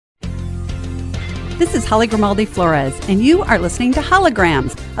This is Holly Grimaldi Flores, and you are listening to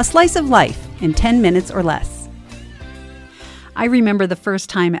Holograms, a slice of life in 10 minutes or less. I remember the first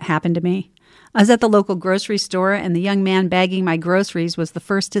time it happened to me. I was at the local grocery store, and the young man bagging my groceries was the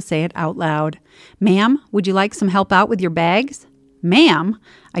first to say it out loud. "Ma'am, would you like some help out with your bags?" "Ma'am?"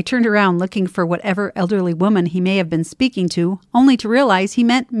 I turned around looking for whatever elderly woman he may have been speaking to, only to realize he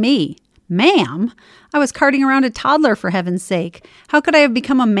meant me. Ma'am? I was carting around a toddler, for heaven's sake. How could I have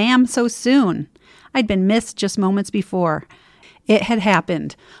become a ma'am so soon? I'd been missed just moments before. It had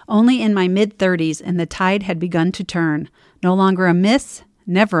happened, only in my mid-30s, and the tide had begun to turn. No longer a miss,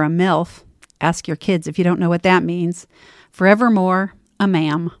 never a MILF. Ask your kids if you don't know what that means. Forevermore, a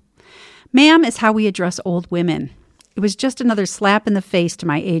ma'am. Ma'am is how we address old women. It was just another slap in the face to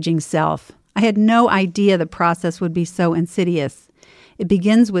my aging self. I had no idea the process would be so insidious. It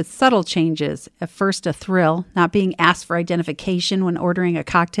begins with subtle changes. At first a thrill, not being asked for identification when ordering a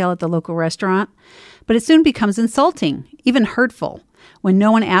cocktail at the local restaurant. But it soon becomes insulting, even hurtful. When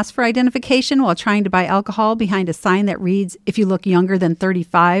no one asks for identification while trying to buy alcohol behind a sign that reads, "If you look younger than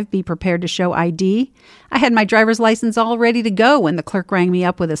 35, be prepared to show ID." I had my driver's license all ready to go when the clerk rang me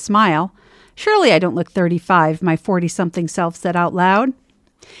up with a smile. "Surely I don't look 35, my 40-something self said out loud.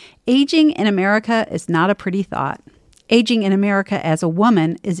 Aging in America is not a pretty thought. Aging in America as a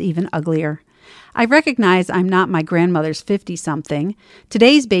woman is even uglier. I recognize I'm not my grandmother's 50-something.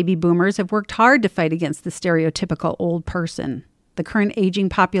 Today's baby boomers have worked hard to fight against the stereotypical old person. The current aging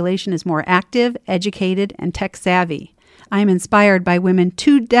population is more active, educated, and tech-savvy. I am inspired by women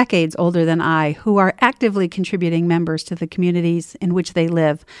 2 decades older than I who are actively contributing members to the communities in which they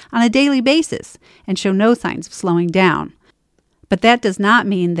live on a daily basis and show no signs of slowing down. But that does not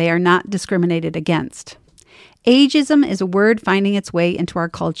mean they are not discriminated against. Ageism is a word finding its way into our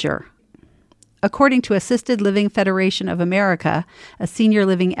culture. According to Assisted Living Federation of America, a senior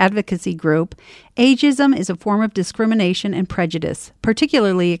living advocacy group, ageism is a form of discrimination and prejudice,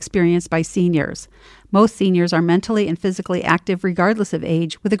 particularly experienced by seniors. Most seniors are mentally and physically active regardless of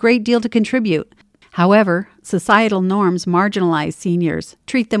age, with a great deal to contribute. However, societal norms marginalize seniors,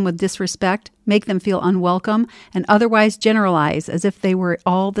 treat them with disrespect, make them feel unwelcome, and otherwise generalize as if they were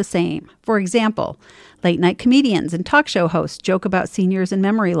all the same. For example, late-night comedians and talk show hosts joke about seniors and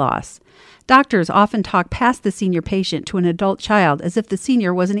memory loss. Doctors often talk past the senior patient to an adult child as if the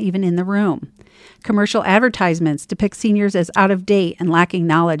senior wasn't even in the room. Commercial advertisements depict seniors as out of date and lacking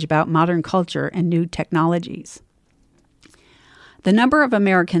knowledge about modern culture and new technologies. The number of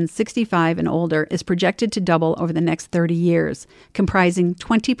Americans 65 and older is projected to double over the next 30 years, comprising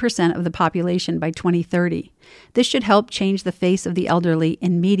 20% of the population by 2030. This should help change the face of the elderly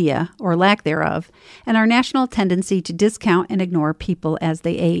in media, or lack thereof, and our national tendency to discount and ignore people as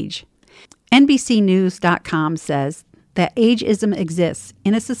they age. NBCnews.com says that ageism exists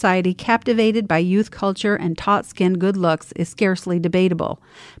in a society captivated by youth culture and taut skin good looks is scarcely debatable.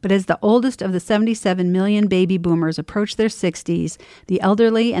 But as the oldest of the 77 million baby boomers approach their 60s, the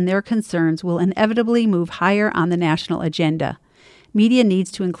elderly and their concerns will inevitably move higher on the national agenda. Media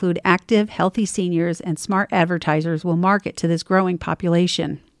needs to include active, healthy seniors, and smart advertisers will market to this growing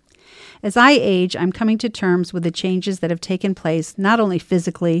population. As I age, I'm coming to terms with the changes that have taken place, not only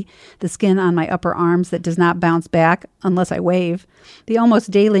physically, the skin on my upper arms that does not bounce back unless I wave, the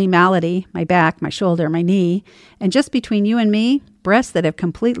almost daily malady, my back, my shoulder, my knee, and just between you and me, breasts that have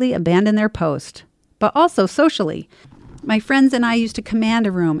completely abandoned their post. But also socially. My friends and I used to command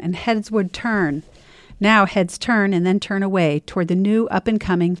a room and heads would turn. Now heads turn and then turn away toward the new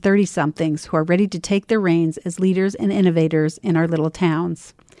up-and-coming 30-somethings who are ready to take their reins as leaders and innovators in our little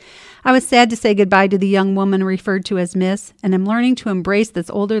towns. I was sad to say goodbye to the young woman referred to as Miss, and am learning to embrace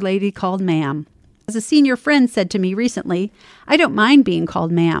this older lady called Ma'am. As a senior friend said to me recently, "I don't mind being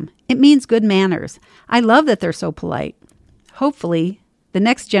called Ma'am. It means good manners. I love that they're so polite." Hopefully, the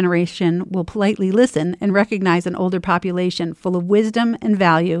next generation will politely listen and recognize an older population full of wisdom and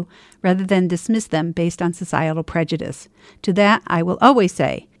value rather than dismiss them based on societal prejudice. To that, I will always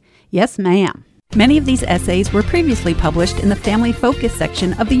say, "Yes, ma'am." Many of these essays were previously published in the Family Focus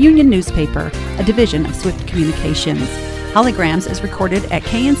section of the Union newspaper, a division of Swift Communications. Holograms is recorded at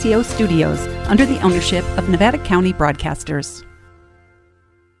KNCO Studios under the ownership of Nevada County Broadcasters.